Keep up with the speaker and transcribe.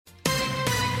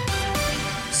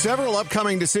Several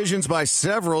upcoming decisions by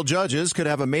several judges could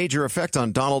have a major effect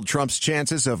on Donald Trump's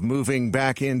chances of moving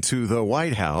back into the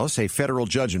White House. A federal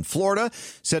judge in Florida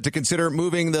set to consider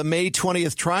moving the May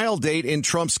 20th trial date in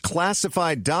Trump's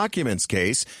classified documents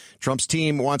case. Trump's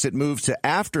team wants it moved to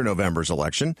after November's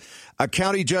election. A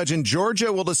county judge in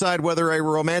Georgia will decide whether a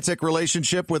romantic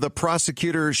relationship with a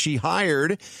prosecutor she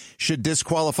hired should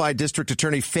disqualify District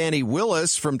Attorney Fani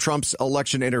Willis from Trump's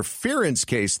election interference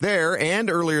case there. And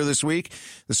earlier this week,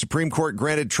 the Supreme Court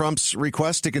granted Trump's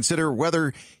request to consider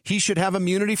whether he should have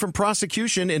immunity from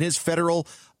prosecution in his federal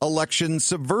election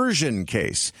subversion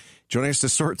case. Joining us to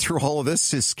sort through all of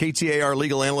this is KTAR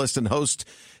legal analyst and host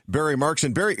Barry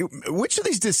Markson. Barry, which of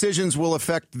these decisions will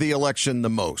affect the election the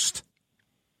most?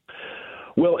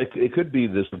 Well, it could be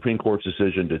the Supreme Court's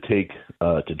decision to take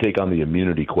on the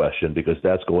immunity question, because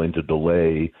that's going to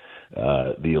delay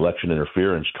the election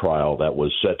interference trial that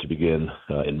was set to begin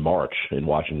in March in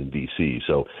Washington, D.C.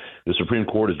 So the Supreme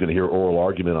Court is going to hear oral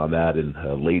argument on that in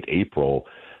late April.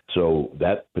 So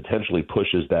that potentially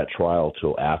pushes that trial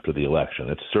till after the election.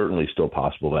 It's certainly still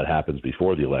possible that happens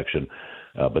before the election,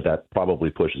 but that probably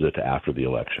pushes it to after the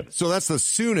election. So that's the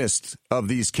soonest of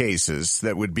these cases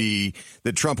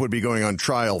that Trump would be going on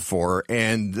trial for.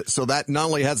 And so that not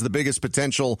only has the biggest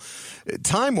potential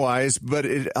time-wise, but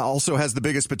it also has the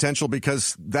biggest potential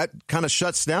because that kind of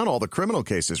shuts down all the criminal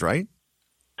cases, right?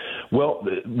 Well,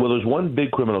 there's one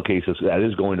big criminal case that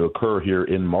is going to occur here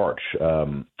in March.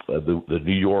 The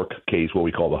New York case, what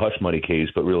we call the hush money case,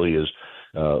 but really is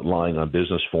lying on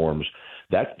business forms.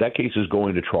 That case is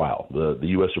going to trial. The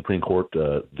U.S. Supreme Court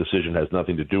decision has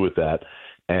nothing to do with that,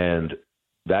 and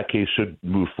that case should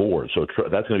move forward. So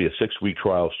that's going to be a 6-week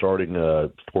trial starting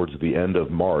towards the end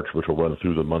of March, which will run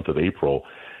through the month of April.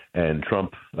 And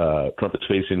Trump is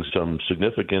facing some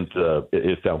significant,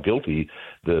 if found guilty,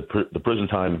 the prison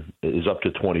time is up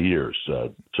to 20 years.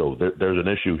 So there's an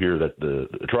issue here that the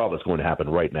trial that's going to happen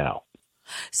right now.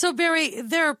 So, Barry,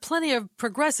 there are plenty of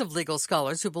progressive legal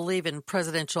scholars who believe in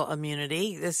presidential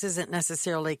immunity. This isn't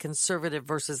necessarily conservative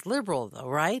versus liberal, though,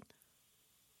 right?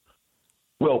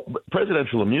 Well,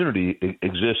 presidential immunity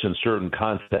exists in certain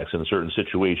contexts and certain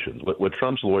situations. What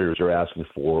Trump's lawyers are asking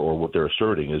for, or what they're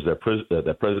asserting, is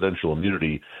that presidential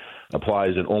immunity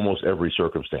applies in almost every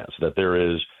circumstance. That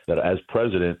as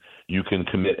president, you can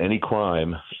commit any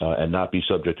crime and not be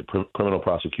subject to criminal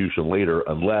prosecution later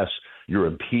unless you're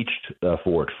impeached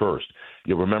for it first.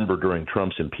 You'll remember during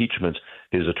Trump's impeachment,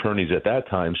 his attorneys at that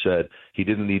time said he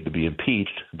didn't need to be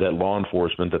impeached, that law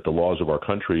enforcement, that the laws of our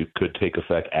country could take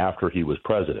effect after he was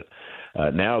president.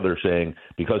 Now they're saying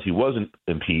because he wasn't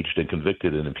impeached and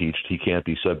convicted and impeached, he can't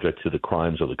be subject to the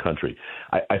crimes of the country.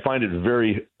 I find it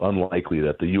very unlikely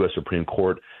that the U.S. Supreme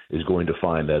Court is going to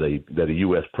find that a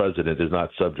U.S. president is not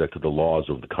subject to the laws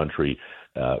of the country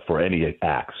for any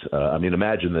acts.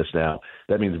 Imagine this now.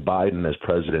 That means Biden as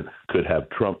president could have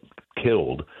Trump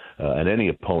killed and any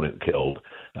opponent killed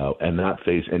and not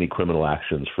face any criminal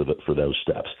actions for those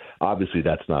steps. Obviously,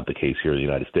 that's not the case here in the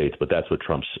United States, but that's what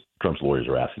Trump's lawyers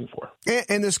are asking for.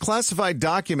 And this classified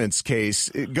documents case,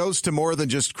 it goes to more than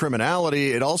just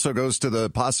criminality. It also goes to the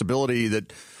possibility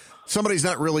that somebody's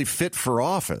not really fit for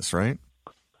office, right?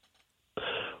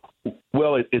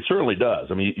 Well, it certainly does.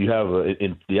 I mean, you have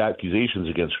in the accusations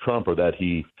against Trump are that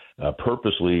he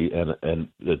purposely and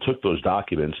took those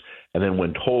documents, and then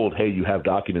when told, hey, you have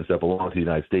documents that belong to the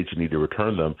United States, you need to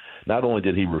return them. Not only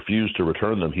did he refuse to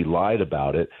return them, he lied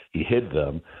about it. He hid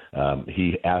them.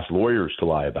 He asked lawyers to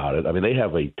lie about it. I mean, they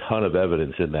have a ton of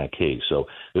evidence in that case. So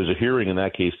there's a hearing in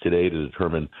that case today to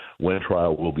determine when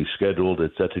trial will be scheduled.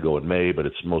 It's set to go in May, but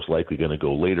it's most likely going to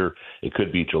go later. It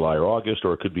could be July or August,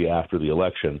 or it could be after the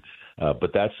election.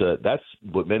 But that's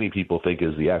what many people think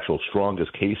is the actual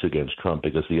strongest case against Trump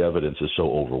because the evidence is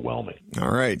so overwhelming.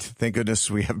 All right. Thank goodness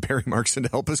we have Barry Markson to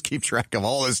help us keep track of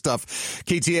all this stuff.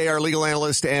 KTAR legal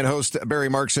analyst and host Barry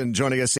Markson joining us.